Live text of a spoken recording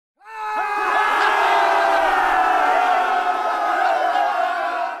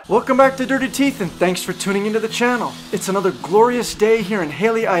Welcome back to Dirty Teeth and thanks for tuning into the channel. It's another glorious day here in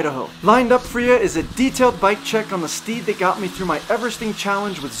Haley, Idaho. Lined up for you is a detailed bike check on the steed that got me through my Everesting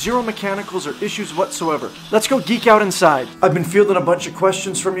challenge with zero mechanicals or issues whatsoever. Let's go geek out inside. I've been fielding a bunch of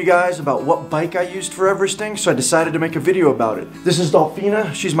questions from you guys about what bike I used for Everesting, so I decided to make a video about it. This is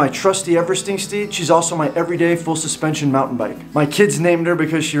Dolphina. She's my trusty Everesting steed. She's also my everyday full suspension mountain bike. My kids named her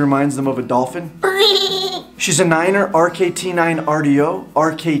because she reminds them of a dolphin. She's a Niner RKT9 RDO.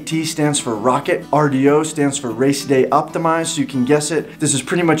 RKT stands for Rocket. RDO stands for Race Day Optimized, so you can guess it. This is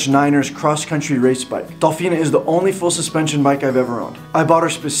pretty much Niner's cross-country race bike. Dolphina is the only full suspension bike I've ever owned. I bought her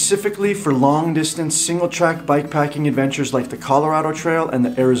specifically for long-distance, single-track bikepacking adventures like the Colorado Trail and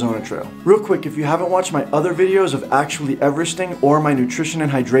the Arizona Trail. Real quick, if you haven't watched my other videos of actually Everesting or my nutrition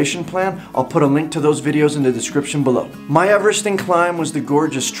and hydration plan, I'll put a link to those videos in the description below. My Everesting climb was the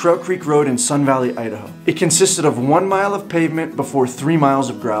gorgeous Trail Creek Road in Sun Valley, Idaho. It consisted of 1 mile of pavement before 3 miles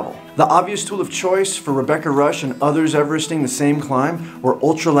of gravel. The obvious tool of choice for Rebecca Rush and others Everesting the same climb were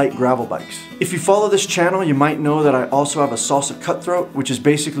ultralight gravel bikes. If you follow this channel, you might know that I also have a Salsa Cutthroat, which is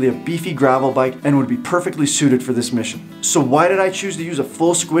basically a beefy gravel bike and would be perfectly suited for this mission. So why did I choose to use a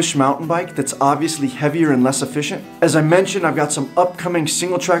full squish mountain bike that's obviously heavier and less efficient? As I mentioned, I've got some upcoming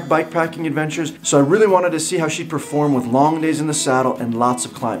single track bikepacking adventures, so I really wanted to see how she'd perform with long days in the saddle and lots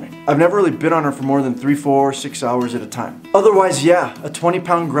of climbing. I've never really been on her for more than 3, 4, 6 hours at a time. Otherwise, yeah, a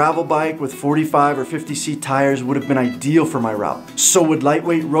 20-pound gravel bike with 45 or 50C tires would have been ideal for my route. So would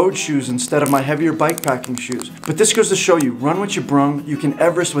lightweight road shoes instead of my heavier bikepacking shoes. But this goes to show you, run what you brung. You can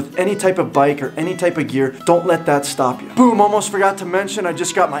Everest with any type of bike or any type of gear. Don't let that stop you. Boom, almost forgot to mention, I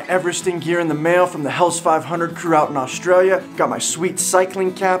just got my Everesting gear in the mail from the Hells 500 crew out in Australia. Got my sweet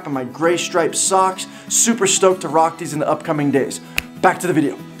cycling cap and my gray striped socks. Super stoked to rock these in the upcoming days. Back to the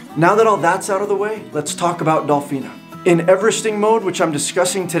video. Now that all that's out of the way, let's talk about Dolphina. In Everesting mode, which I'm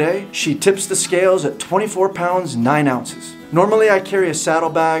discussing today, she tips the scales at 24 pounds, 9 ounces. Normally I carry a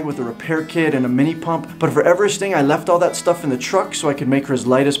saddlebag with a repair kit and a mini pump, but for Everesting I left all that stuff in the truck so I could make her as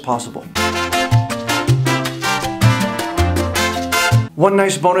light as possible. One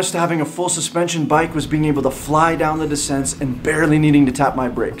nice bonus to having a full suspension bike was being able to fly down the descents and barely needing to tap my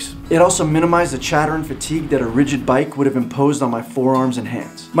brakes. It also minimized the chatter and fatigue that a rigid bike would have imposed on my forearms and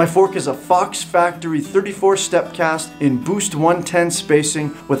hands. My fork is a Fox Factory 34 step cast in Boost 110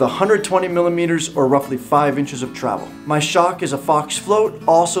 spacing with 120 millimeters or roughly 5 inches of travel. My shock is a Fox Float,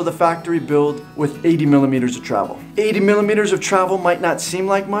 also the factory build with 80 millimeters of travel. 80 millimeters of travel might not seem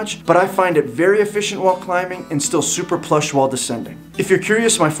like much, but I find it very efficient while climbing and still super plush while descending. If you're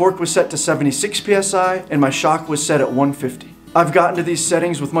curious, my fork was set to 76 PSI and my shock was set at 150. I've gotten to these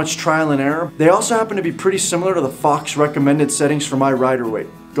settings with much trial and error. They also happen to be pretty similar to the Fox recommended settings for my rider weight.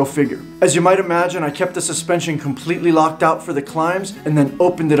 Go figure. As you might imagine, I kept the suspension completely locked out for the climbs and then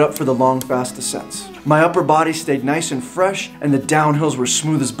opened it up for the long, fast descents. My upper body stayed nice and fresh and the downhills were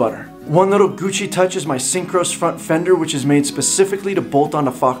smooth as butter. One little Gucci touch is my Synchros front fender, which is made specifically to bolt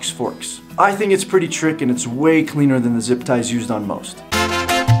onto Fox forks. I think it's pretty trick and it's way cleaner than the zip ties used on most.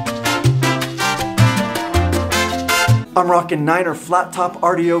 I'm rocking Niner flat top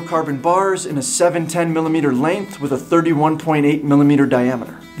RDO carbon bars in a 710mm length with a 31.8mm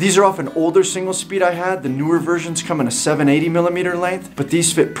diameter. These are off an older single speed I had. The newer versions come in a 780mm length, but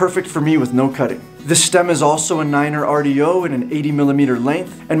these fit perfect for me with no cutting. This stem is also a Niner RDO in an 80mm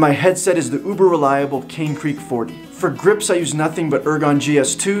length, and my headset is the uber reliable Cane Creek 40. For grips, I use nothing but Ergon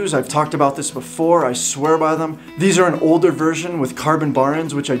GS2s. I've talked about this before, I swear by them. These are an older version with carbon bar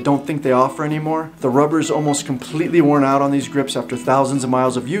ends, which I don't think they offer anymore. The rubber is almost completely worn out on these grips after thousands of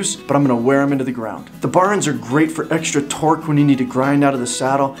miles of use, but I'm gonna wear them into the ground. The bar ends are great for extra torque when you need to grind out of the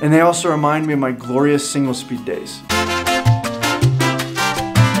saddle, and they also remind me of my glorious single speed days.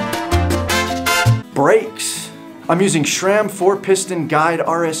 Brakes. I'm using SRAM 4-piston guide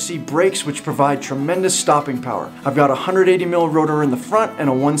RSC brakes, which provide tremendous stopping power. I've got a 180mm rotor in the front and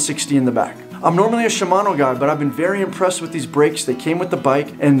a 160 in the back. I'm normally a Shimano guy, but I've been very impressed with these brakes. They came with the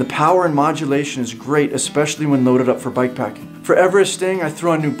bike, and the power and modulation is great, especially when loaded up for bikepacking. For Everesting, I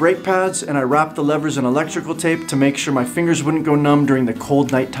threw on new brake pads, and I wrapped the levers in electrical tape to make sure my fingers wouldn't go numb during the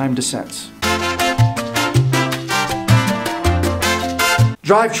cold nighttime descents.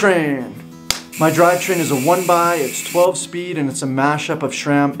 Drivetrain. My drivetrain is a 1x, it's 12 speed, and it's a mashup of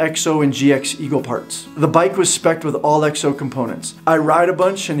SRAM, XO, and GX Eagle parts. The bike was spec'd with all XO components. I ride a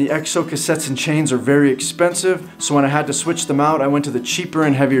bunch, and the XO cassettes and chains are very expensive, so when I had to switch them out, I went to the cheaper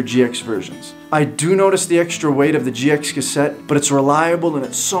and heavier GX versions. I do notice the extra weight of the GX cassette, but it's reliable and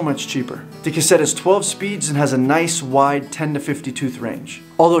it's so much cheaper. The cassette is 12 speeds and has a nice wide 10 to 50 tooth range.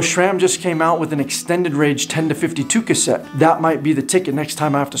 Although SRAM just came out with an extended range 10 to 52 cassette, that might be the ticket next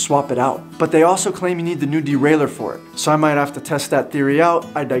time I have to swap it out. But they also claim you need the new derailleur for it, so I might have to test that theory out.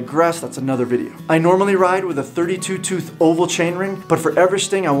 I digress, that's another video. I normally ride with a 32 tooth oval chainring, but for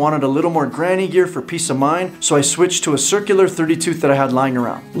Everesting I wanted a little more granny gear for peace of mind, so I switched to a circular 30 tooth that I had lying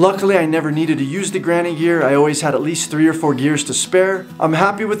around. Luckily I never needed to use the granny gear, I always had at least 3 or 4 gears to spare. I'm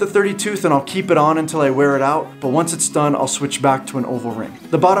happy with the 30 tooth and I'll keep it on until I wear it out, but once it's done I'll switch back to an oval ring.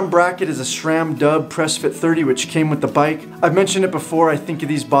 The bottom bracket is a SRAM Dub Press Fit 30 which came with the bike. I've mentioned it before, I think of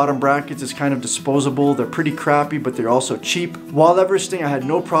these bottom brackets as kind of disposable. They're pretty crappy, but they're also cheap. While Everesting I had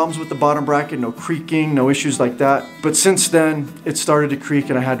no problems with the bottom bracket, no creaking, no issues like that, but since then it started to creak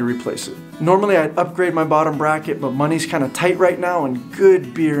and I had to replace it. Normally I'd upgrade my bottom bracket, but money's kind of tight right now and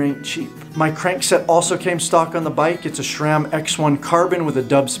good beer ain't cheap. My crankset also came stock on the bike. It's a SRAM X1 carbon with a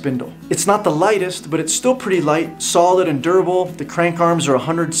dub spindle. It's not the lightest, but it's still pretty light, solid and durable. The crank arms are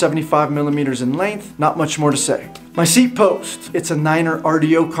 175 millimeters in length, not much more to say. My seat post, it's a Niner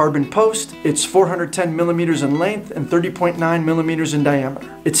RDO carbon post. It's 410 millimeters in length and 30.9 millimeters in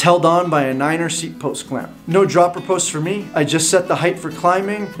diameter. It's held on by a Niner seat post clamp. No dropper posts for me. I just set the height for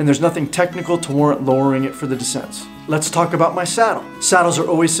climbing and there's nothing technical to warrant lowering it for the descents. Let's talk about my saddle. Saddles are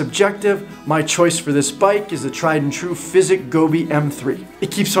always subjective. My choice for this bike is the tried and true Physic Gobi M3.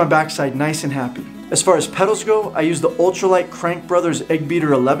 It keeps my backside nice and happy. As far as pedals go, I use the ultralight Crank Brothers Egg Beater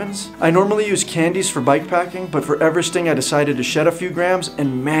 11s. I normally use candies for bike packing, but for Everesting I decided to shed a few grams,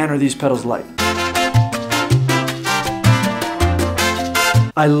 and man are these pedals light.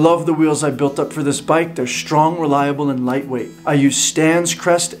 I love the wheels I built up for this bike. They're strong, reliable, and lightweight. I use Stan's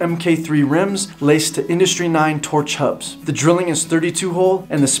Crest MK3 rims laced to Industry 9 Torch hubs. The drilling is 32 hole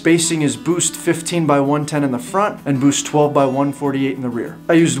and the spacing is Boost 15 by 110 in the front and Boost 12 by 148 in the rear.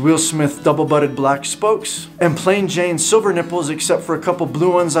 I used Wheelsmith double butted black spokes and plain Jane silver nipples, except for a couple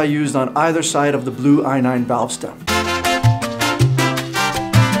blue ones I used on either side of the blue i9 valve stem.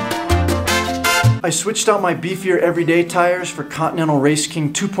 I switched out my beefier everyday tires for Continental Race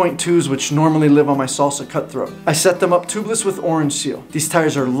King 2.2s, which normally live on my Salsa Cutthroat. I set them up tubeless with orange seal. These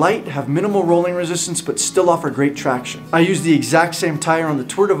tires are light, have minimal rolling resistance, but still offer great traction. I used the exact same tire on the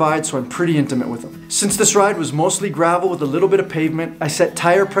Tour Divide, so I'm pretty intimate with them. Since this ride was mostly gravel with a little bit of pavement, I set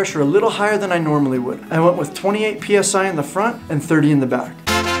tire pressure a little higher than I normally would. I went with 28 PSI in the front and 30 in the back.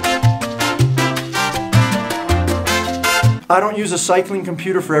 I don't use a cycling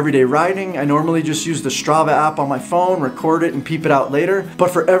computer for everyday riding. I normally just use the Strava app on my phone, record it, and peep it out later.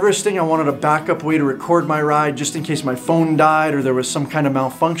 But for Everesting, I wanted a backup way to record my ride just in case my phone died or there was some kind of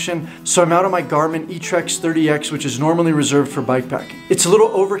malfunction. So I'm out on my Garmin eTrex 30X, which is normally reserved for bikepacking. It's a little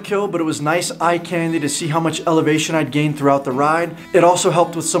overkill, but it was nice eye candy to see how much elevation I'd gained throughout the ride. It also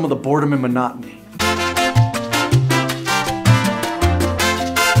helped with some of the boredom and monotony.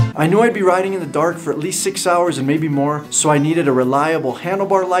 I knew I'd be riding in the dark for at least 6 hours and maybe more, so I needed a reliable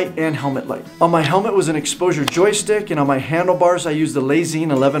handlebar light and helmet light. On my helmet was an exposure joystick, and on my handlebars I used the Lazine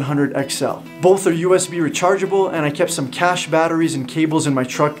 1100 XL. Both are USB rechargeable, and I kept some cache batteries and cables in my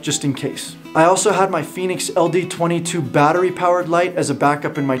truck just in case. I also had my Phoenix LD22 battery-powered light as a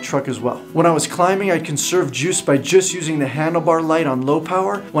backup in my truck as well. When I was climbing, I'd conserve juice by just using the handlebar light on low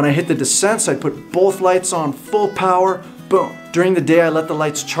power. When I hit the descents, I'd put both lights on full power. Boom. During the day, I let the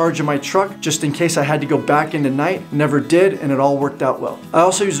lights charge in my truck just in case I had to go back into night. Never did, and it all worked out well. I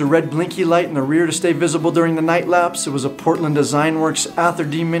also used a red blinky light in the rear to stay visible during the night lapse. It was a Portland Design Works Ather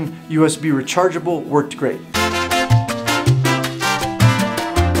Demon USB rechargeable, worked great.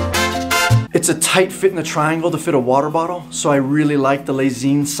 It's a tight fit in the triangle to fit a water bottle, so I really like the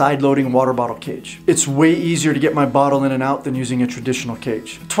Lazine side-loading water bottle cage. It's way easier to get my bottle in and out than using a traditional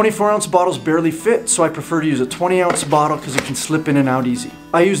cage. 24-ounce bottles barely fit, so I prefer to use a 20-ounce bottle because it can slip in and out easy.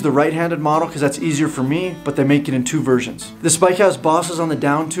 I use the right-handed model because that's easier for me, but they make it in 2 versions. This bike has bosses on the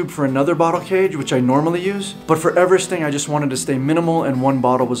down tube for another bottle cage, which I normally use, but for Everesting I just wanted to stay minimal and 1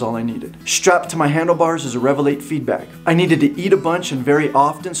 bottle was all I needed. Strapped to my handlebars is a Revelate feed bag. I needed to eat a bunch and very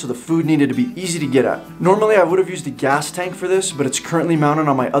often, so the food needed to be easy to get at. Normally I would have used a gas tank for this, but it's currently mounted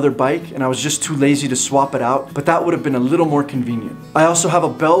on my other bike and I was just too lazy to swap it out, but that would have been a little more convenient. I also have a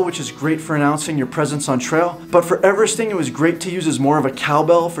bell, which is great for announcing your presence on trail, but for Everesting it was great to use as more of a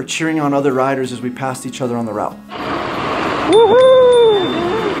cowbell for cheering on other riders as we passed each other on the route.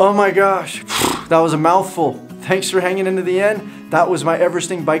 Woohoo! Oh my gosh, that was a mouthful. Thanks for hanging into the end. That was my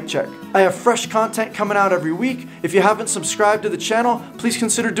Everesting bike check. I have fresh content coming out every week. If you haven't subscribed to the channel, please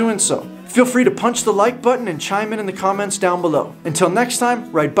consider doing so. Feel free to punch the like button and chime in the comments down below. Until next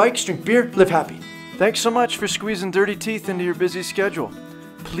time, ride bikes, drink beer, live happy. Thanks so much for squeezing dirty teeth into your busy schedule.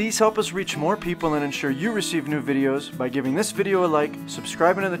 Please help us reach more people and ensure you receive new videos by giving this video a like,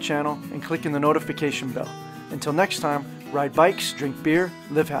 subscribing to the channel, and clicking the notification bell. Until next time, ride bikes, drink beer,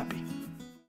 live happy.